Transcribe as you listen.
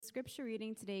scripture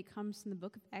reading today comes from the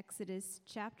book of Exodus,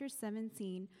 chapter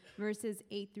 17, verses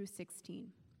 8 through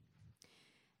 16.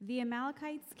 The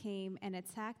Amalekites came and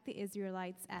attacked the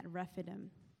Israelites at Rephidim.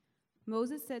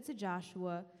 Moses said to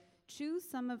Joshua, "Choose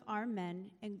some of our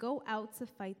men and go out to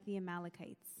fight the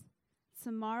Amalekites.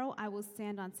 Tomorrow I will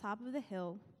stand on top of the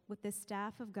hill with the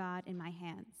staff of God in my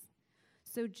hands."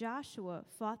 So Joshua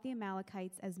fought the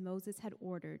Amalekites as Moses had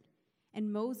ordered,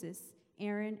 and Moses,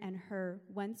 Aaron, and Hur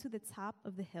went to the top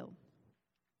of the hill.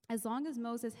 As long as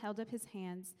Moses held up his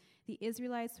hands, the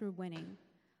Israelites were winning.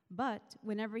 But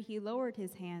whenever he lowered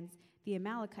his hands, the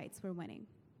Amalekites were winning.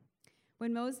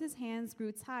 When Moses' hands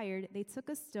grew tired, they took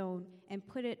a stone and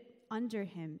put it under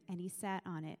him, and he sat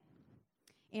on it.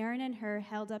 Aaron and Hur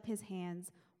held up his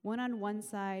hands, one on one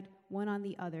side, one on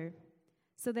the other,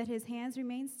 so that his hands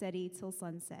remained steady till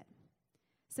sunset.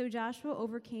 So Joshua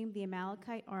overcame the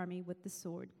Amalekite army with the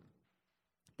sword.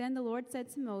 Then the Lord said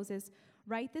to Moses,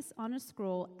 "Write this on a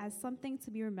scroll as something to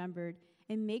be remembered,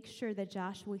 and make sure that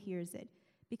Joshua hears it,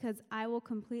 because I will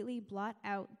completely blot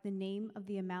out the name of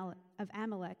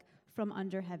Amalek from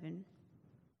under heaven."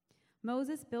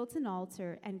 Moses built an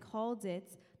altar and called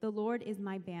it, "The Lord is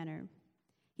my banner."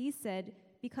 He said,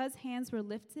 "Because hands were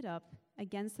lifted up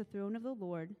against the throne of the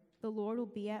Lord will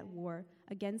be at war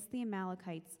against the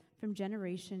Amalekites from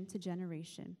generation to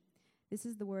generation." This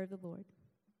is the word of the Lord.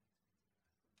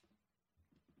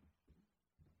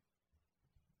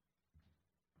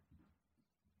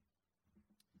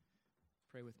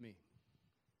 Pray with me.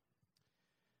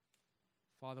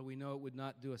 Father, we know it would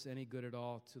not do us any good at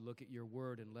all to look at your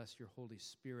word unless your Holy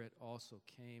Spirit also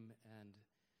came and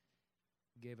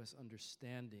gave us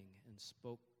understanding and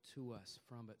spoke to us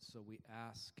from it. So we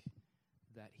ask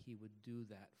that he would do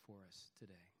that for us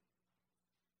today.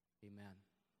 Amen.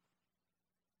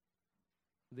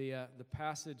 The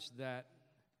passage that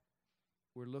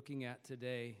we're looking at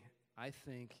today, I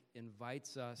think,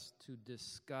 invites us to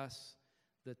discuss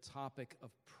the topic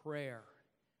of prayer.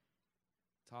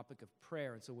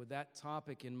 And so with that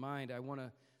topic in mind, I want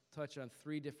to touch on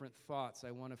three different thoughts.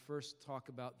 I want to first talk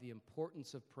about the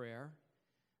importance of prayer.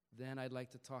 Then I'd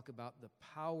like to talk about the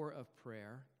power of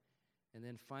prayer. And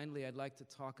then finally, I'd like to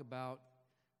talk about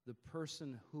the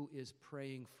person who is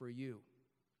praying for you.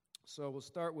 So we'll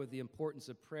start with the importance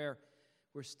of prayer.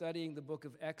 We're studying the book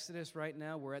of Exodus right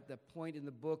now. We're at the point in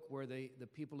the book where the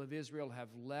people of Israel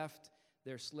have left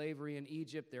their slavery in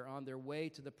Egypt. They're on their way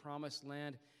to the promised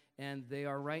land, and they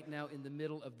are right now in the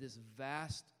middle of this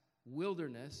vast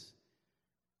wilderness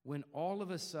when all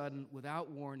of a sudden, without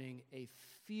warning, a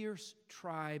fierce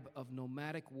tribe of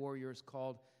nomadic warriors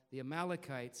called the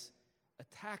Amalekites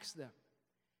attacks them.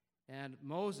 And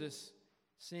Moses,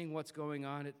 seeing what's going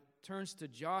on, it turns to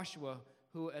Joshua,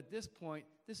 who at this point,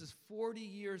 this is 40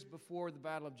 years before the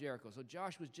Battle of Jericho. So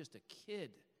Joshua's just a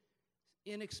kid,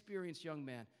 inexperienced young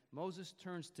man. Moses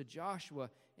turns to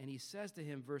Joshua and he says to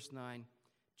him, verse 9,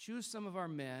 "Choose some of our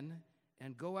men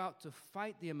and go out to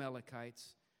fight the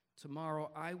Amalekites.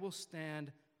 Tomorrow I will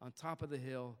stand on top of the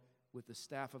hill with the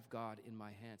staff of God in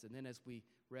my hands." And then as we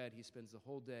read, he spends the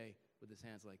whole day with his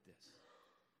hands like this.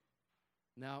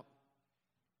 Now,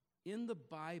 in the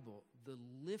Bible, the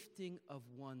lifting of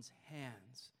one's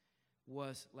hands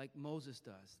was like Moses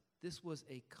does. This was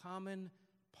a common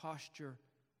posture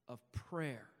of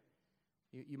prayer.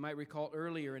 You might recall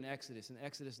earlier in Exodus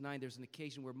 9, there's an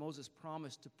occasion where Moses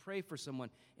promised to pray for someone,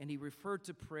 and he referred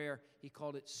to prayer, he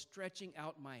called it stretching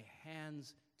out my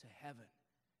hands to heaven.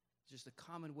 It's just a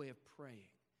common way of praying.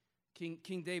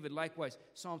 King David, likewise,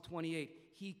 Psalm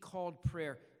 28, he called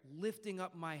prayer lifting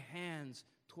up my hands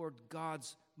toward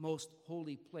God's most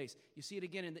holy place. You see it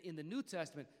again in the New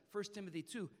Testament, 1 Timothy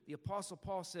 2, the Apostle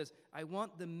Paul says, "I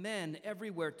want the men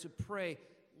everywhere to pray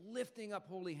lifting up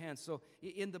holy hands." So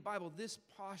in the Bible, this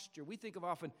posture, we think of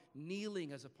often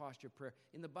kneeling as a posture of prayer.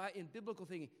 In biblical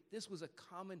thinking, this was a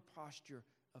common posture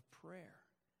of prayer.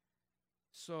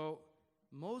 So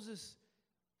Moses'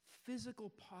 physical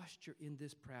posture in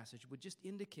this passage would just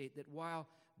indicate that while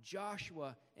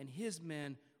Joshua and his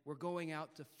men were going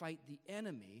out to fight the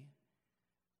enemy,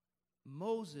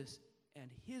 Moses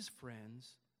and his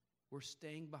friends were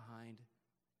staying behind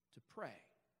to pray.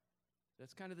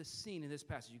 That's kind of the scene in this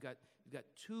passage. You've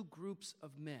got two groups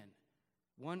of men.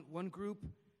 One group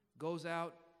goes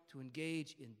out to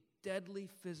engage in deadly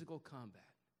physical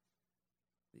combat.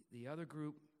 The other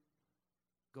group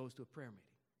goes to a prayer meeting.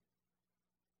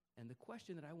 And the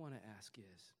question that I want to ask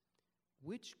is,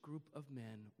 which group of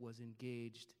men was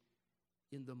engaged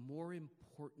in the more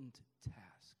important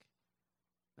task?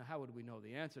 Now, how would we know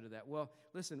the answer to that? Well,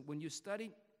 listen, when you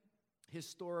study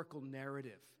historical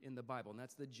narrative in the Bible, and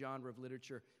that's the genre of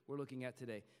literature we're looking at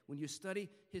today. When you study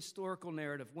historical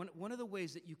narrative, one of the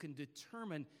ways that you can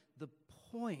determine the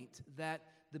point that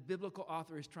the biblical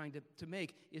author is trying to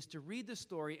make is to read the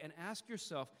story and ask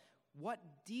yourself, what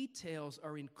details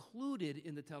are included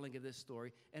in the telling of this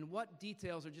story and what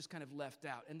details are just kind of left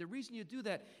out? And the reason you do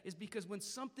that is because when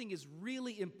something is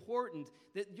really important,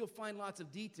 that you'll find lots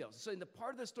of details. So in the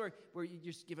part of the story where you're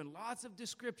just given lots of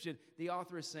description, the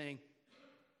author is saying,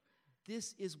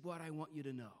 this is what I want you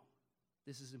to know.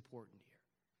 This is important here.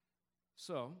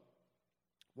 So,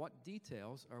 what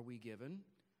details are we given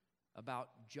about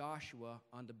Joshua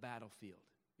on the battlefield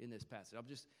in this passage? I'll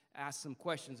just ask some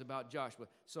questions about Joshua.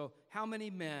 So, how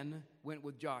many men went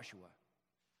with Joshua?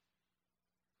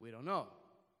 We don't know.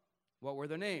 What were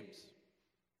their names?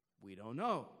 We don't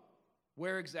know.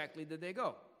 Where exactly did they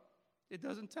go? It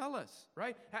doesn't tell us,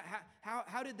 right?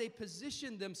 How did they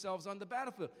position themselves on the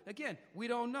battlefield? Again, we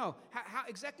don't know.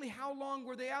 Exactly how long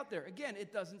were they out there? Again,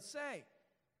 it doesn't say.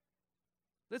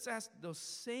 Let's ask those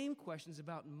same questions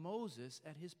about Moses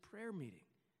at his prayer meeting.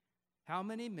 How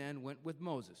many men went with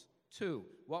Moses? 2.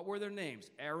 What were their names?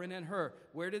 Aaron and Hur.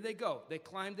 Where did they go? They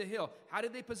climbed the hill. How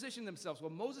did they position themselves? Well,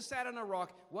 Moses sat on a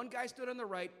rock. One guy stood on the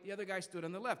right. The other guy stood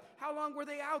on the left. How long were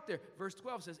they out there? Verse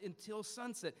 12 says, until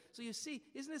sunset. So you see,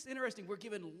 isn't this interesting? We're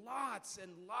given lots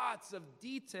and lots of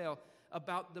detail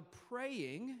about the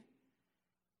praying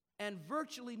and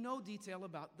virtually no detail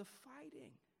about the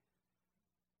fighting.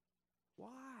 Why?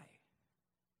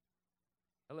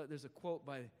 There's a quote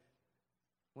by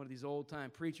one of these old-time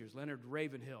preachers, Leonard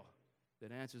Ravenhill,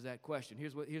 that answers that question.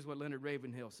 Here's what Leonard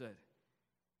Ravenhill said.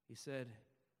 He said,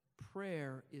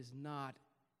 prayer is not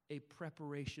a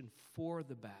preparation for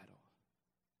the battle.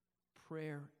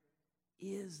 Prayer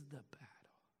is the battle.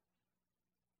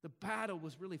 The battle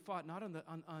was really fought not on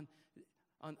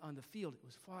the field. It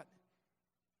was fought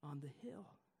on the hill.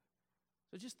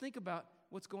 So just think about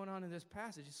what's going on in this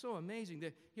passage. It's so amazing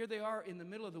that here they are in the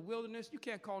middle of the wilderness. You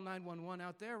can't call 911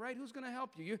 out there, right? Who's going to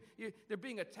help you? They're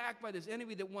being attacked by this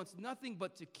enemy that wants nothing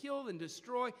but to kill and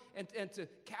destroy and to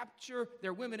capture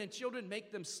their women and children,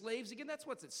 make them slaves again. That's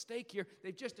what's at stake here.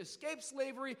 They've just escaped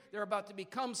slavery. They're about to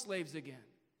become slaves again.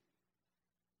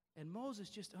 And Moses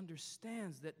just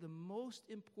understands that the most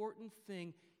important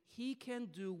thing he can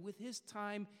do with his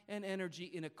time and energy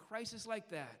in a crisis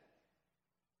like that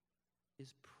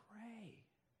is pray.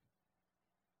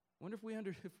 I wonder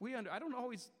I don't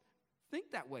always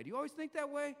think that way. Do you always think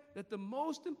that way? That the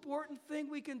most important thing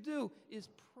we can do is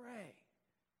pray.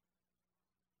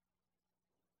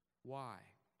 Why?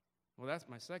 Well, that's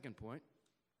my second point.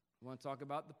 I want to talk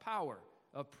about the power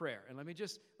of prayer. And let me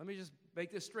just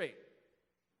make this straight.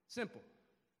 Simple.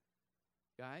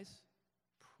 Guys,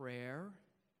 prayer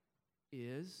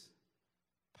is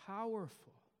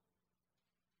powerful.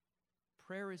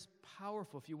 Prayer is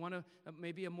powerful. If you want to,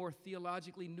 maybe a more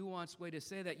theologically nuanced way to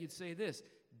say that, you'd say this: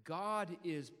 God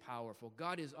is powerful.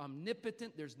 God is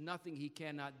omnipotent. There's nothing he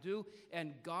cannot do.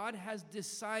 And God has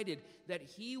decided that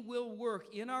he will work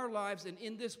in our lives and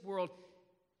in this world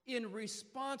in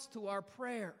response to our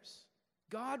prayers.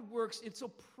 God works, and so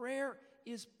prayer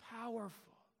is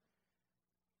powerful.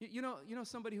 You know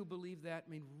somebody who believed that,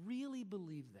 really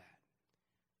believed that,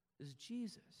 is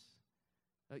Jesus.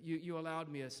 You allowed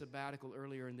me a sabbatical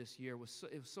earlier in this year. It was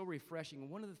so refreshing. And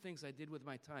one of the things I did with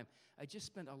my time, I just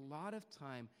spent a lot of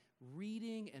time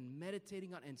reading and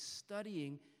meditating on and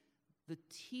studying the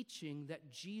teaching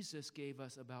that Jesus gave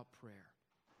us about prayer.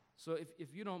 So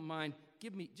if you don't mind,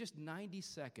 give me just 90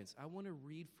 seconds. I want to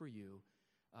read for you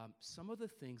some of the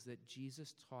things that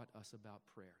Jesus taught us about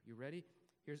prayer. You ready?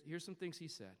 Here's some things he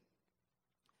said.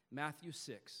 Matthew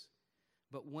 6.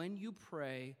 But when you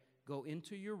pray, go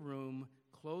into your room,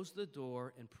 close the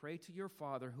door, and pray to your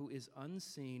Father who is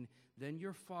unseen. Then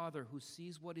your Father who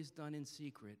sees what is done in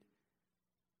secret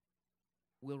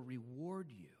will reward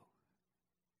you.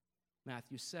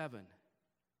 Matthew 7.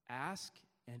 Ask,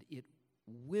 and it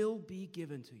will be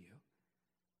given to you.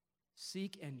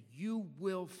 Seek, and you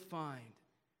will find.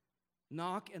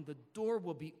 Knock, and the door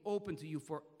will be open to you.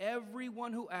 For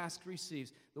everyone who asks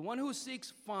receives. The one who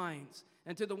seeks finds.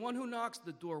 And to the one who knocks,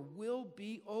 the door will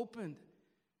be opened.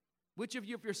 Which of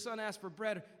you, if your son asks for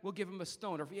bread, will give him a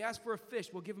stone? Or if he asks for a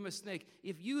fish, will give him a snake?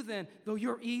 If you then, though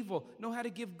you're evil, know how to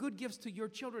give good gifts to your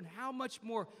children, how much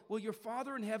more will your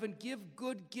Father in heaven give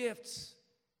good gifts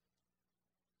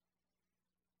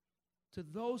to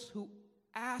those who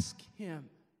ask him?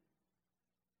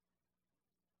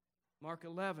 Mark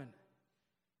 11.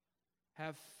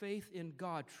 Have faith in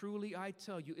God. Truly, I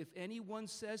tell you, if anyone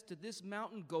says to this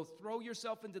mountain, go throw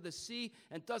yourself into the sea,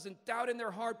 and doesn't doubt in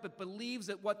their heart, but believes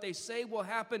that what they say will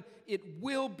happen, it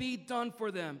will be done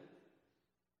for them.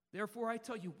 Therefore, I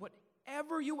tell you,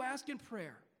 whatever you ask in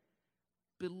prayer,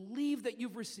 believe that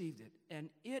you've received it, and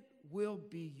it will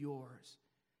be yours.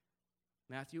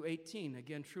 Matthew 18,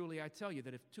 again, truly, I tell you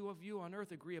that if two of you on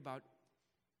earth agree about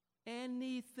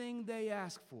anything they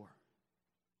ask for,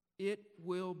 it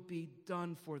will be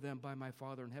done for them by my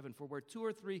Father in heaven. For where two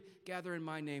or three gather in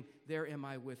my name, there am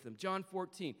I with them. John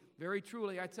 14, very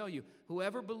truly I tell you,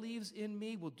 whoever believes in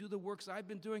me will do the works I've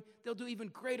been doing. They'll do even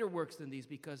greater works than these,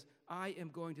 because I am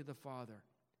going to the Father.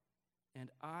 And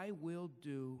I will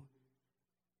do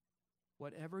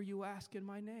whatever you ask in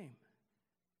my name,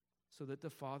 so that the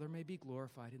Father may be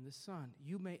glorified in the Son.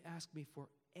 You may ask me for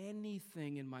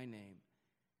anything in my name,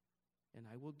 and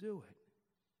I will do it.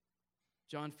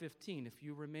 John 15, if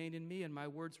you remain in me and my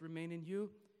words remain in you,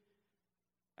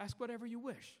 ask whatever you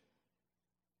wish,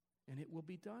 and it will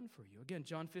be done for you. Again,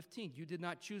 John 15, you did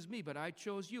not choose me, but I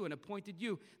chose you and appointed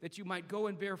you that you might go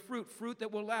and bear fruit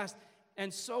that will last,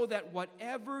 and so that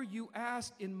whatever you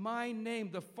ask in my name,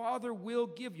 the Father will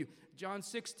give you. John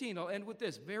 16, I'll end with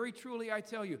this. Very truly I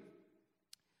tell you,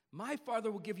 my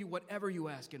Father will give you whatever you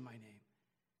ask in my name.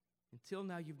 Until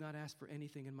now you've not asked for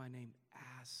anything in my name.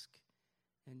 Ask,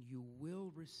 and you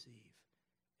will receive,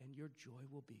 and your joy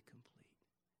will be complete.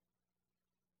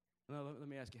 Now, let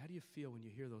me ask you, how do you feel when you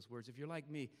hear those words? If you're like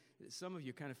me, some of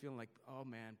you kind of feeling like, oh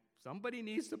man, somebody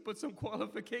needs to put some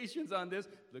qualifications on this.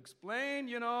 Explain,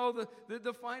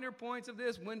 the finer points of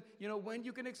this. When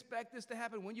you can expect this to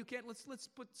happen, when you can't. Let's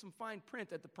put some fine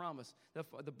print at the promise,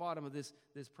 the bottom of this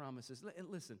promises. And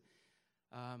listen,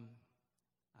 I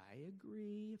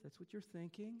agree, if that's what you're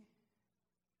thinking,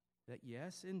 that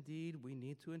yes, indeed, we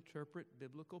need to interpret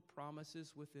biblical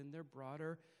promises within their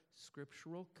broader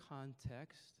scriptural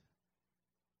context.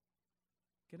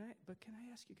 Can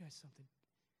I ask you guys something?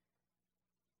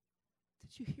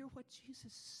 Did you hear what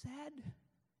Jesus said?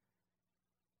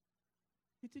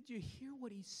 Did you hear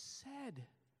what he said?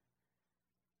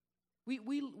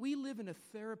 We live in a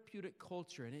therapeutic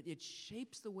culture, and it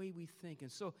shapes the way we think. And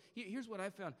so here's what I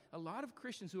found. A lot of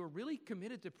Christians who are really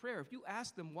committed to prayer, if you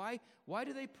ask them why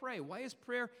do they pray? Why is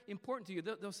prayer important to you?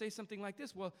 They'll say something like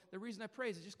this. Well, the reason I pray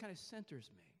is it just kind of centers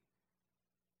me.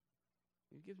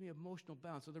 It gives me emotional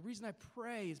balance. So the reason I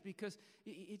pray is because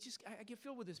I get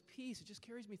filled with this peace. It just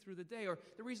carries me through the day. Or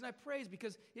the reason I pray is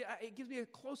because it gives me a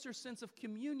closer sense of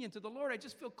communion to the Lord. I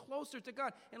just feel closer to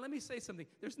God. And let me say something.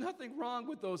 There's nothing wrong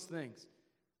with those things.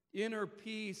 Inner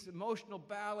peace, emotional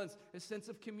balance, a sense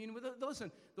of communion.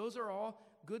 Listen, those are all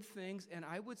good things. And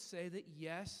I would say that,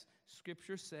 yes,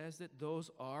 Scripture says that those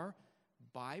are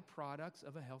byproducts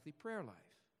of a healthy prayer life.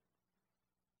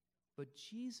 But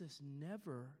Jesus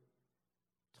never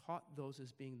taught those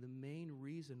as being the main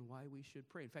reason why we should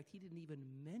pray. In fact, he didn't even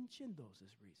mention those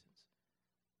as reasons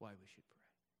why we should pray.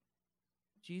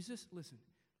 Jesus, listen,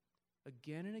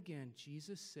 again and again,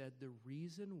 Jesus said the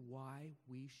reason why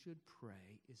we should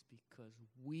pray is because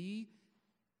we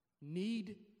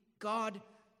need God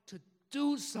to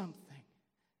do something.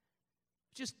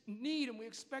 Just need, and we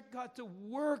expect God to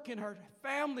work in our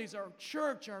families, our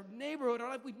church, our neighborhood, our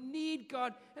life. We need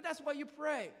God, and that's why you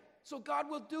pray. So God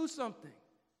will do something.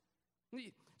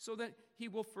 So that he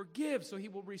will forgive, so he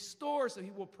will restore, so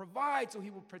he will provide, so he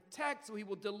will protect, so he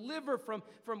will deliver from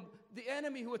the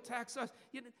enemy who attacks us.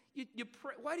 You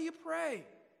pray. Why do you pray?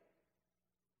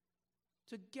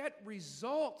 To get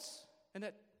results. And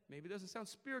that maybe doesn't sound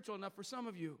spiritual enough for some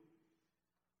of you.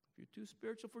 If you're too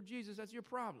spiritual for Jesus, that's your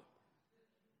problem.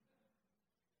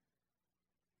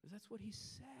 Because that's what he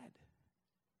said.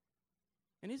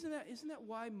 And isn't that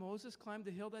why Moses climbed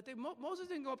the hill that day? Moses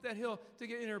didn't go up that hill to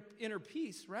get inner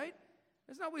peace, right?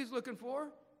 That's not what he's looking for.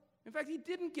 In fact, he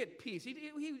didn't get peace.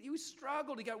 He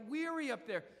struggled. He got weary up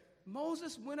there.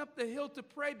 Moses went up the hill to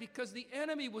pray because the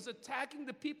enemy was attacking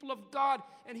the people of God,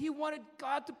 and he wanted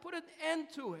God to put an end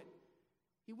to it.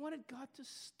 He wanted God to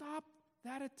stop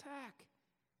that attack.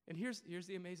 And here's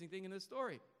the amazing thing in this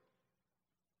story.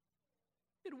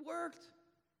 It worked.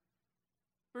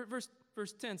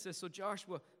 Verse 10 says, so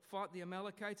Joshua fought the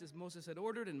Amalekites as Moses had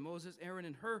ordered, and Moses, Aaron,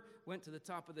 and Hur went to the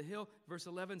top of the hill. Verse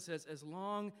 11 says, as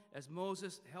long as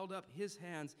Moses held up his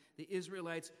hands, the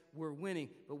Israelites were winning.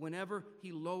 But whenever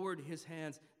he lowered his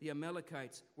hands, the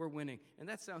Amalekites were winning. And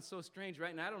that sounds so strange,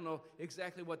 right? And I don't know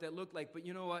exactly what that looked like, but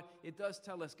you know what? It does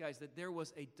tell us, guys, that there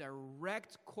was a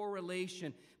direct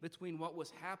correlation between what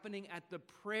was happening at the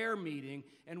prayer meeting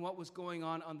and what was going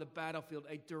on the battlefield.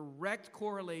 A direct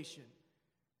correlation.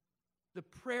 The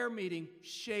prayer meeting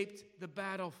shaped the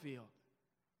battlefield.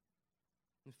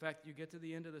 In fact, you get to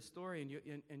the end of the story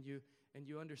and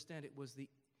you understand it was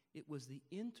the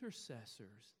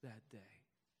intercessors that day,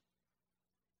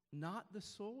 not the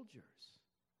soldiers,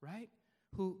 right?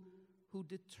 Who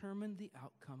determined the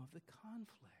outcome of the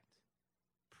conflict.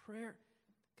 Prayer,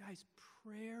 guys,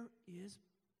 prayer is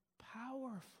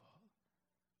powerful.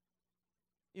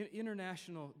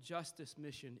 International Justice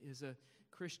Mission is a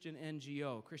Christian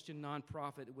NGO, Christian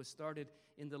nonprofit. It was started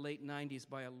in the late 90s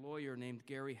by a lawyer named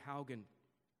Gary Haugen.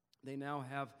 They now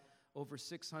have over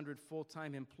 600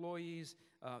 full-time employees.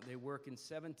 They work in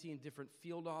 17 different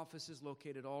field offices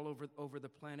located all over the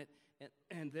planet.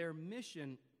 And their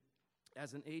mission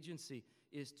as an agency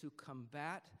is to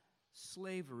combat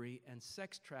slavery and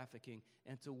sex trafficking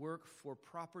and to work for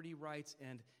property rights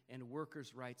and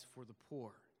workers' rights for the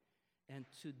poor. And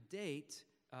to date,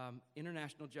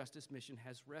 International Justice Mission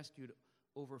has rescued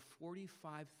over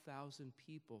 45,000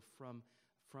 people from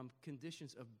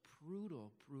conditions of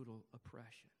brutal, brutal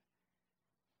oppression.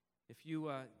 If you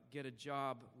get a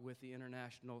job with the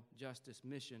International Justice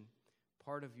Mission,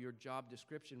 part of your job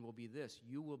description will be this: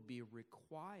 you will be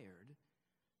required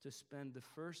to spend the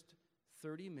first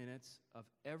 30 minutes of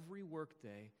every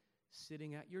workday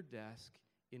sitting at your desk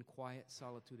in quiet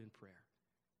solitude and prayer.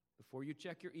 Before you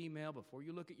check your email, before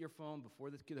you look at your phone, before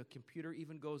the computer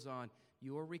even goes on,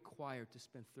 you are required to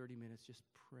spend 30 minutes just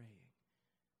praying.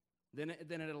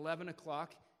 Then at 11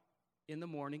 o'clock in the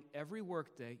morning, every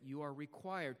workday, you are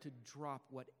required to drop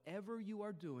whatever you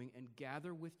are doing and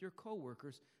gather with your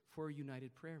coworkers for a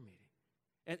united prayer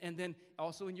meeting. And then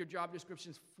also in your job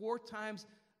descriptions, 4 times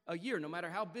a year, no matter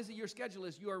how busy your schedule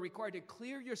is, you are required to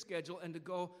clear your schedule and to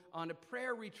go on a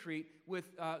prayer retreat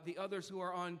with the others who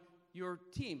are on your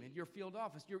team in your field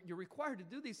office. You're required to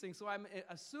do these things. So I'm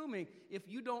assuming if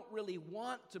you don't really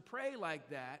want to pray like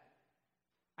that,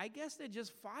 I guess they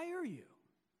just fire you.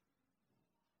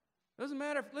 Doesn't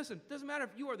matter if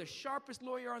you are the sharpest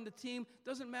lawyer on the team.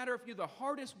 Doesn't matter if you're the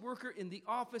hardest worker in the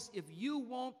office. If you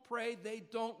won't pray, they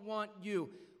don't want you.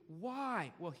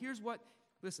 Why? Well, here's what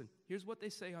they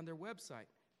say on their website.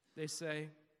 They say,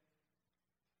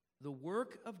 the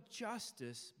work of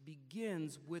justice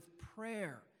begins with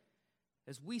prayer.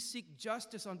 As we seek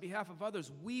justice on behalf of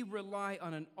others, we rely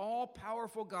on an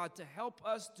all-powerful God to help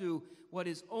us do what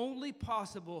is only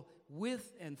possible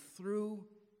with and through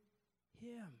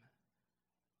Him.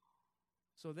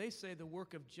 So they say the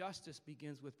work of justice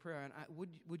begins with prayer. And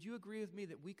would you agree with me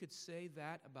that we could say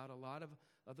that about a lot of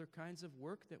other kinds of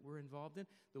work that we're involved in?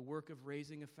 The work of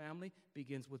raising a family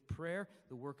begins with prayer.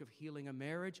 The work of healing a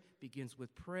marriage begins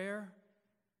with prayer.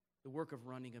 The work of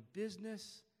running a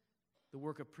business, the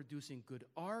work of producing good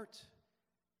art,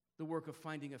 the work of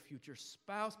finding a future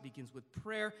spouse begins with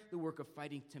prayer. The work of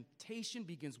fighting temptation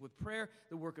begins with prayer.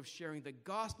 The work of sharing the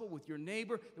gospel with your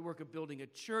neighbor, the work of building a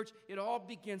church, it all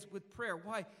begins with prayer.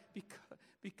 Why?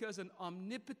 Because an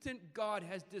omnipotent God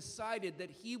has decided that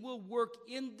He will work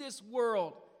in this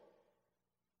world.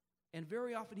 And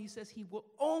very often He says He will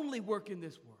only work in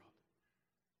this world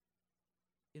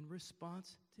in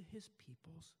response to His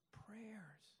people's prayers.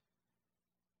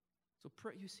 So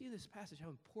you see in this passage how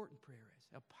important prayer is,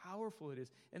 how powerful it is.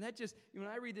 And that just, when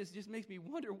I read this, it just makes me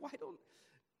wonder, do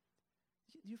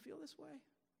you feel this way?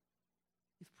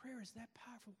 If prayer is that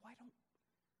powerful, why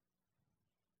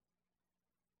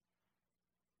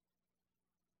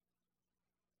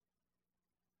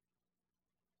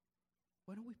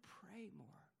don't we pray more?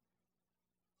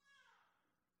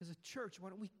 As a church, why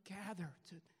don't we gather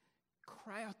to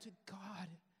cry out to God?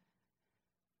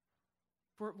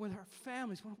 With our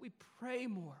families, why don't we pray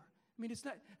more? I mean,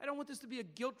 I don't want this to be a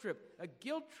guilt trip. A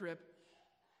guilt trip,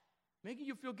 making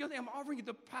you feel guilty. I'm offering you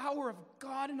the power of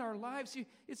God in our lives.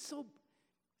 It's so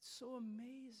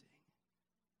amazing.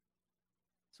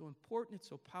 So important, it's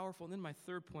so powerful. And then my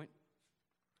third point,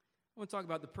 I want to talk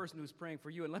about the person who's praying for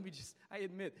you. And I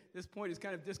admit, this point is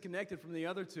kind of disconnected from the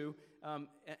other two.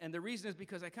 And the reason is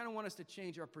because I kind of want us to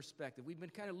change our perspective. We've been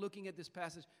kind of looking at this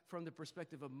passage from the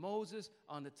perspective of Moses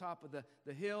on the top of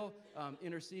the hill,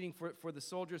 interceding for the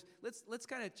soldiers. Let's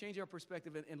kind of change our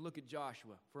perspective and look at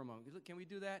Joshua for a moment. Can we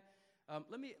do that?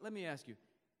 Let me ask you,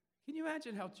 can you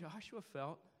imagine how Joshua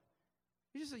felt?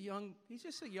 He's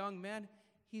just a young man.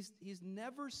 He's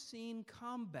never seen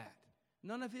combat.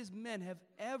 None of his men have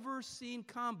ever seen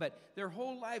combat. Their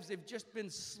whole lives, they've just been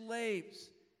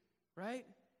slaves, right?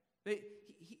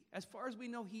 As far as we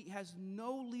know, he has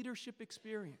no leadership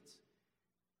experience.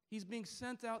 He's being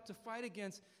sent out to fight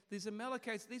against these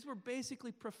Amalekites. These were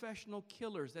basically professional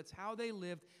killers. That's how they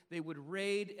lived. They would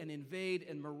raid and invade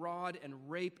and maraud and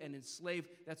rape and enslave.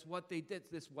 That's what they did.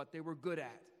 That's what they were good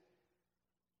at.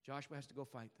 Joshua has to go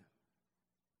fight them.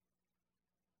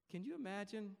 Can you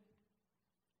imagine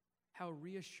how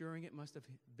reassuring it must have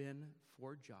been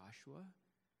for Joshua,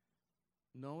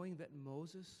 knowing that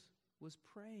Moses was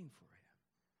praying for him?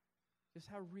 Just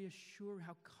how reassuring,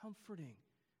 how comforting,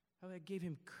 how that gave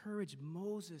him courage.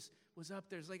 Moses was up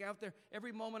there. It's like out there,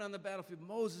 every moment on the battlefield,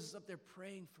 Moses is up there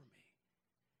praying for me.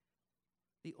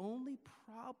 The only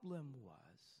problem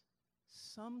was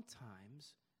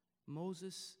sometimes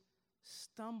Moses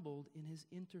stumbled in his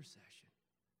intercession.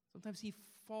 Sometimes he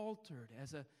faltered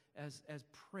as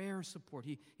prayer support.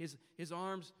 His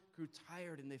arms grew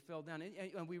tired and they fell down.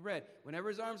 And we read, whenever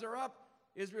his arms are up,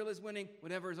 Israel is winning.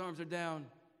 Whenever his arms are down,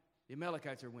 the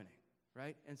Amalekites are winning,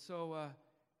 right? And so,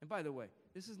 and by the way,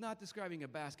 this is not describing a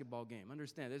basketball game.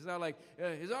 Understand, it's not like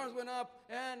his arms went up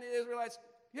and the Israelites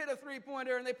hit a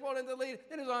three-pointer and they pulled into the lead,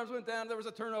 then his arms went down, there was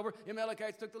a turnover, the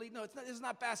Amalekites took the lead. No, this is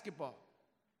not basketball.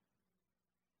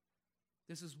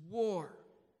 This is war.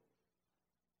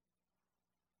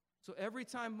 So every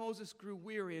time Moses grew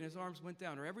weary and his arms went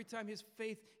down, or every time his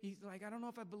faith, he's like, I don't know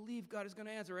if I believe God is going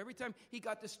to answer. Every time he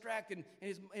got distracted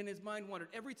and his mind wandered,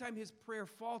 every time his prayer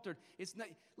faltered, it's not,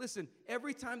 listen,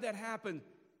 every time that happened,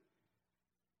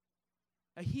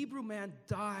 a Hebrew man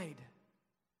died.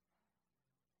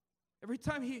 Every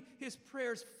time his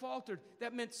prayers faltered,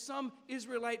 that meant some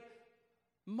Israelite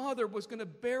mother was going to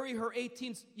bury her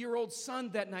 18-year-old son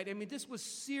that night. I mean, this was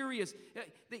serious.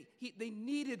 They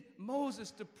needed Moses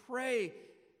to pray,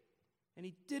 and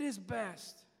he did his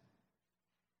best.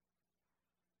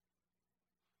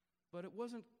 But it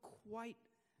wasn't quite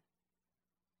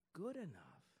good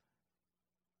enough.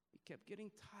 He kept getting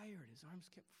tired. His arms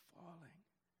kept falling.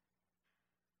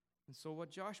 And so what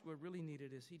Joshua really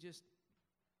needed is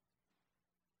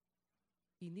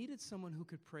he needed someone who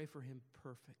could pray for him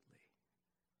perfectly.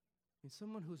 And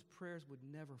someone whose prayers would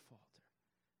never falter.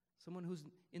 Someone whose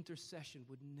intercession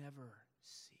would never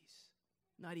cease.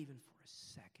 Not even for a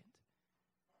second.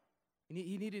 And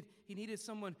he needed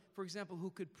someone, for example, who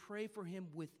could pray for him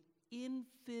with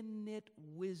infinite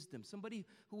wisdom. Somebody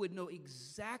who would know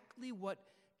exactly what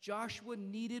Joshua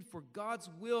needed for God's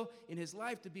will in his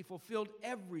life to be fulfilled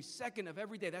every second of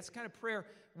every day. That's the kind of prayer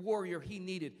warrior he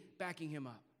needed backing him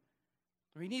up.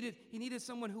 Or he needed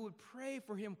someone who would pray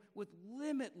for him with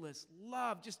limitless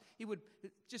love. He would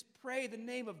just pray the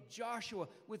name of Joshua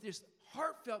with this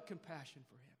heartfelt compassion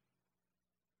for him.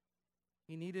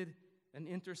 He needed an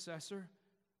intercessor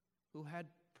who had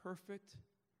perfect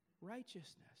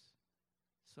righteousness.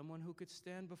 Someone who could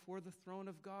stand before the throne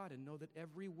of God and know that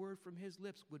every word from his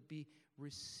lips would be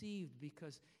received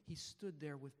because he stood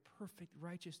there with perfect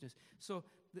righteousness. So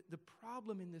the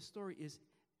problem in this story is,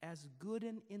 as good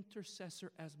an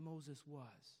intercessor as Moses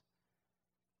was,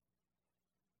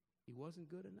 he wasn't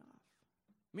good enough.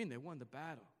 I mean, they won the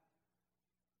battle,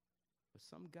 but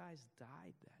some guys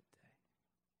died that day.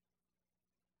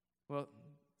 Well,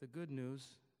 the good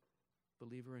news,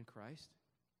 believer in Christ,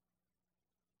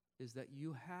 is that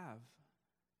you have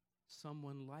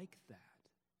someone like that.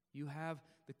 You have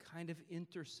the kind of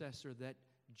intercessor that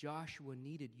Joshua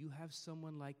needed. You have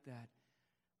someone like that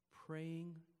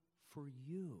praying for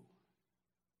you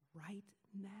right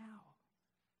now.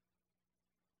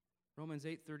 Romans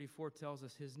 8:34 tells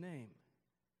us his name.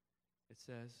 It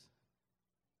says,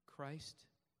 Christ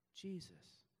Jesus.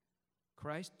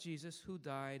 Christ Jesus, who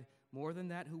died, more than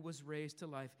that, who was raised to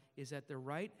life, is at the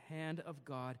right hand of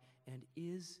God and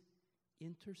is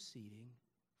interceding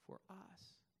for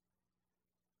us.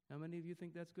 How many of you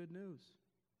think that's good news?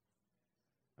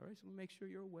 All right, so we'll make sure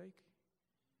you're awake.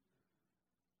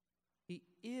 He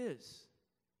is.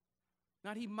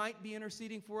 Not he might be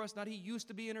interceding for us, not he used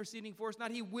to be interceding for us,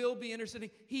 not he will be interceding.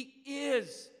 He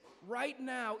is right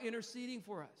now interceding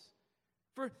for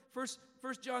us.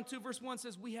 First John 2 verse 1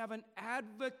 says, we have an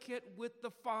advocate with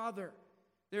the Father.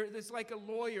 It's like a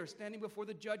lawyer standing before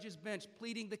the judge's bench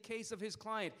pleading the case of his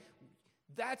client.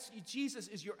 Jesus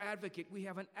is your advocate. We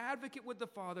have an advocate with the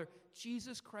Father,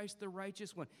 Jesus Christ, the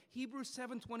righteous one. Hebrews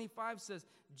 7:25 says,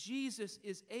 Jesus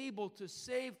is able to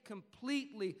save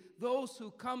completely those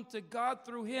who come to God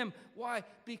through him. Why?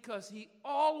 Because he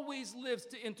always lives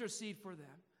to intercede for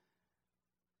them.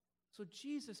 So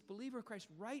Jesus, believer in Christ,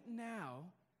 right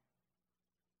now,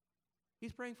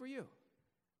 he's praying for you.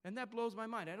 And that blows my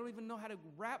mind. I don't even know how to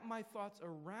wrap my thoughts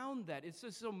around that. It's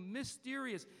just so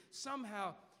mysterious.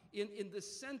 Somehow, in the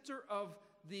center of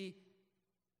the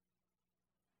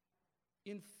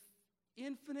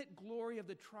infinite glory of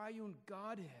the triune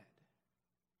Godhead,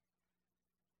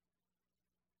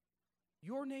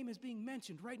 your name is being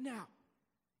mentioned right now.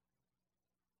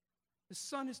 The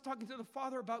Son is talking to the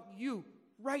Father about you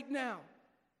right now.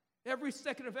 Every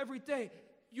second of every day,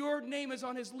 your name is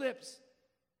on his lips.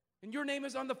 And your name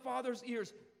is on the Father's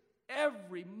ears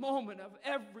every moment of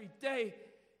every day.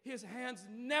 His hands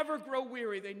never grow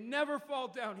weary. They never fall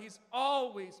down. He's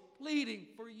always pleading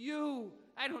for you.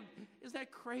 Isn't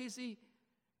that crazy?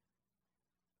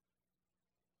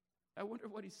 I wonder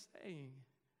what he's saying.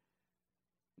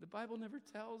 The Bible never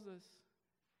tells us.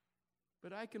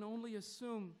 But I can only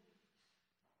assume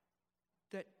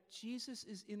that Jesus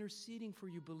is interceding for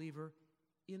you, believer,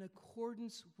 in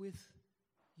accordance with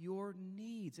your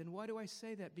needs. And why do I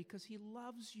say that? Because he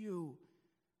loves you.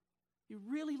 He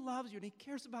really loves you, and he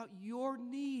cares about your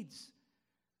needs.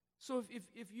 So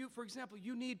if you, for example,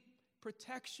 you need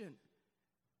protection,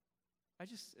 I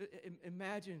just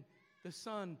imagine the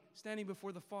Son standing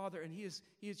before the Father, and he is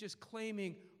just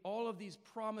claiming all of these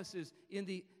promises in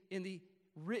the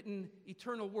written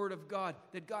eternal word of God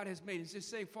that God has made. He's just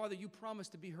saying, Father, you promise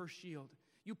to be her shield.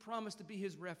 You promise to be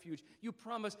his refuge. You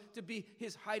promise to be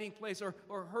his hiding place or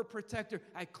her protector.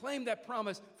 I claim that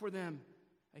promise for them.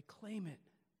 I claim it.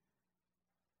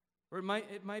 Or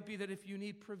it might be that if you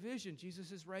need provision,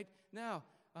 Jesus is right now.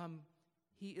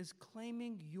 He is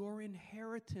claiming your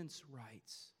inheritance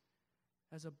rights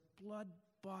as a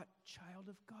blood-bought child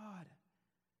of God.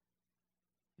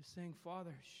 He's saying,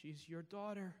 Father, she's your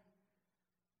daughter.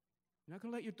 You're not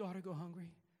going to let your daughter go hungry.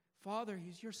 Father,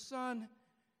 he's your son.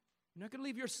 You're not going to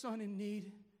leave your son in need.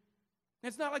 And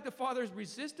it's not like the Father is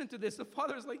resistant to this. The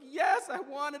Father is like, yes, I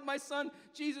wanted my son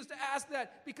Jesus to ask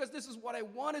that because this is what I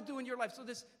want to do in your life. So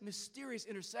this mysterious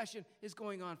intercession is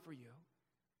going on for you.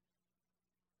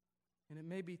 And it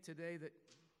may be today that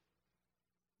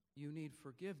you need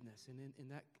forgiveness. And in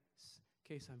that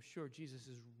case, I'm sure Jesus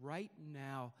is right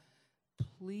now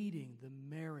pleading the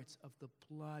merits of the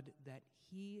blood that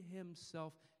he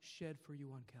himself shed for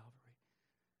you on Calvary.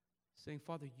 Saying,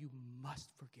 Father, you must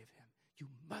forgive him. You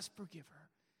must forgive her.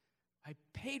 I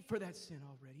paid for that sin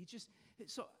already.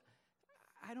 So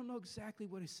I don't know exactly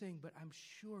what he's saying, but I'm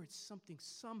sure it's something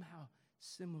somehow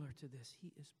similar to this.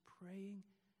 He is praying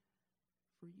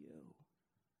for you.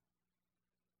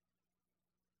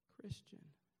 Christian.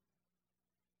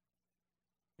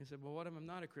 He said, well, what if I'm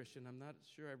not a Christian? I'm not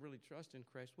sure I really trust in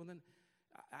Christ. Well, then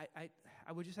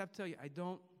I would just have to tell you, I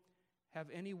don't have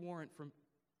any warrant from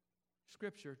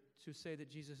Scripture to say that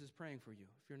Jesus is praying for you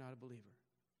if you're not a believer.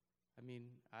 I mean,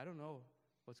 I don't know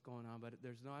what's going on, but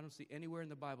I don't see anywhere in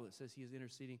the Bible that says he is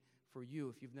interceding for you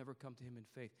if you've never come to him in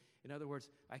faith. In other words,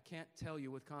 I can't tell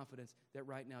you with confidence that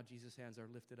right now Jesus' hands are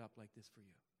lifted up like this for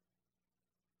you.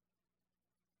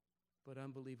 But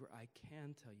unbeliever, I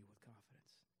can tell you with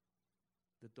confidence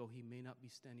that though he may not be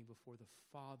standing before the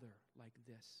Father like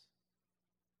this,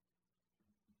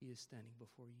 he is standing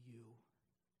before you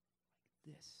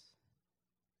like this.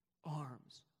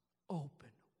 Arms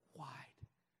open wide.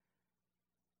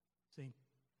 Saying,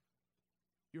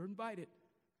 you're invited.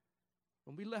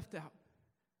 Don't be left out.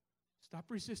 Stop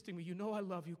resisting me. You know I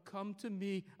love you. Come to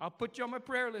me. I'll put you on my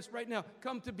prayer list right now.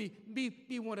 Come to me.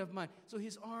 Be one of mine. So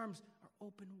his arms are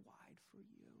open wide for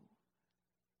you.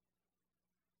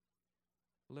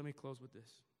 Let me close with this.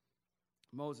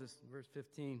 Moses, verse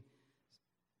 15,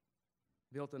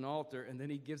 built an altar, and then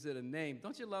he gives it a name.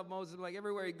 Don't you love Moses? Like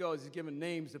everywhere he goes, he's giving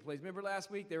names to places. Remember last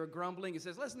week they were grumbling? He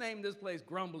says, let's name this place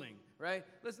Grumbling, right?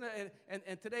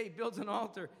 And today he builds an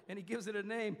altar, and he gives it a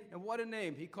name. And what a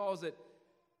name. He calls it,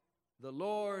 the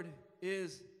Lord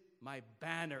is my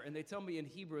banner. And they tell me in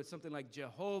Hebrew it's something like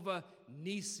Jehovah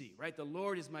Nisi, right? The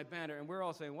Lord is my banner. And we're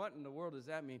all saying, what in the world does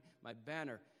that mean, my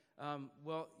banner?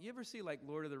 Well, you ever see like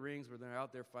Lord of the Rings where they're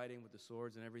out there fighting with the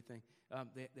swords and everything?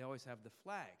 They always have the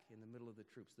flag in the middle of the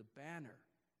troops, the banner.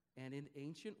 And in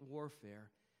ancient warfare,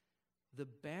 the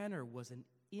banner was an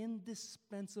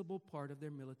indispensable part of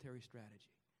their military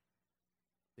strategy.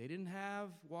 They didn't have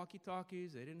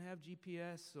walkie-talkies. They didn't have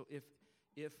GPS. So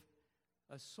if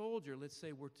a soldier, let's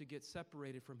say, were to get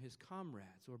separated from his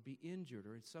comrades or be injured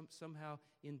or somehow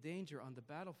in danger on the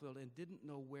battlefield and didn't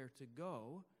know where to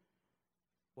go,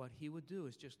 what he would do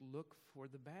is just look for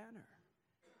the banner.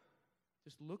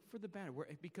 Just look for the banner.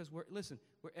 Listen,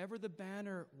 wherever the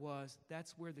banner was,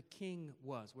 that's where the king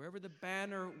was. Wherever the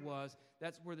banner was,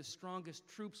 that's where the strongest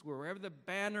troops were. Wherever the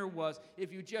banner was,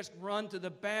 if you just run to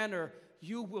the banner,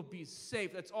 you will be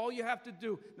safe. That's all you have to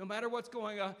do. No matter what's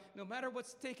going on, no matter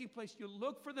what's taking place, you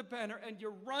look for the banner and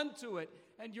you run to it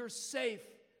and you're safe.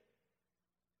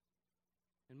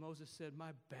 And Moses said,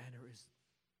 my banner is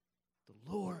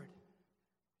the Lord.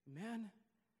 Amen?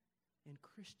 And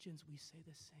Christians, we say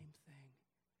the same thing.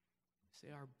 We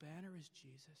say our banner is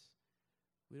Jesus.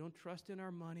 We don't trust in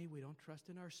our money. We don't trust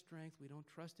in our strength. We don't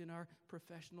trust in our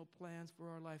professional plans for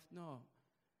our life. No.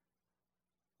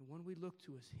 The one we look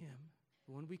to is him.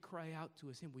 When we cry out to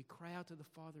Him, we cry out to the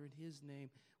Father in His name.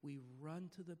 We run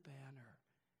to the banner,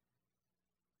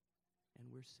 and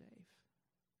we're safe.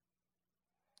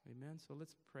 Amen? So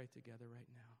let's pray together right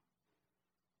now.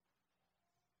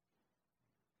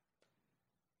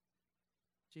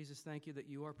 Jesus, thank you that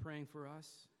you are praying for us.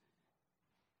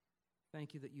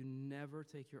 Thank you that you never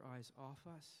take your eyes off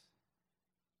us.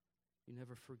 You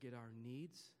never forget our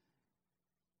needs.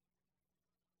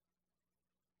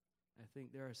 I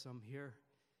think there are some here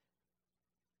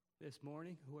this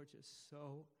morning who are just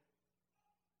so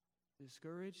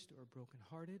discouraged or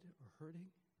brokenhearted or hurting.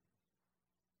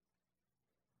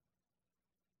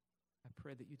 I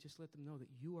pray that you just let them know that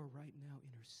you are right now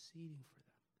interceding for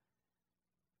them.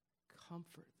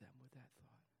 Comfort them with that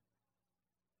thought.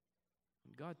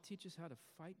 And God, teach us how to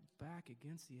fight back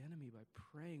against the enemy by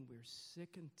praying. We're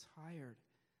sick and tired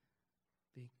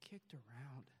being kicked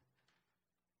around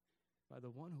by the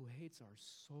one who hates our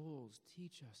souls.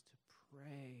 Teach us to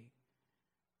pray and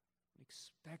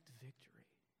expect victory.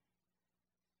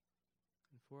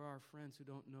 And for our friends who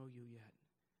don't know you yet,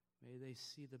 may they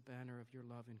see the banner of your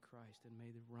love in Christ, and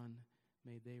may they run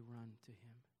to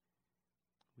him.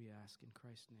 We ask in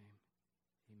Christ's name.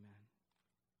 Amen.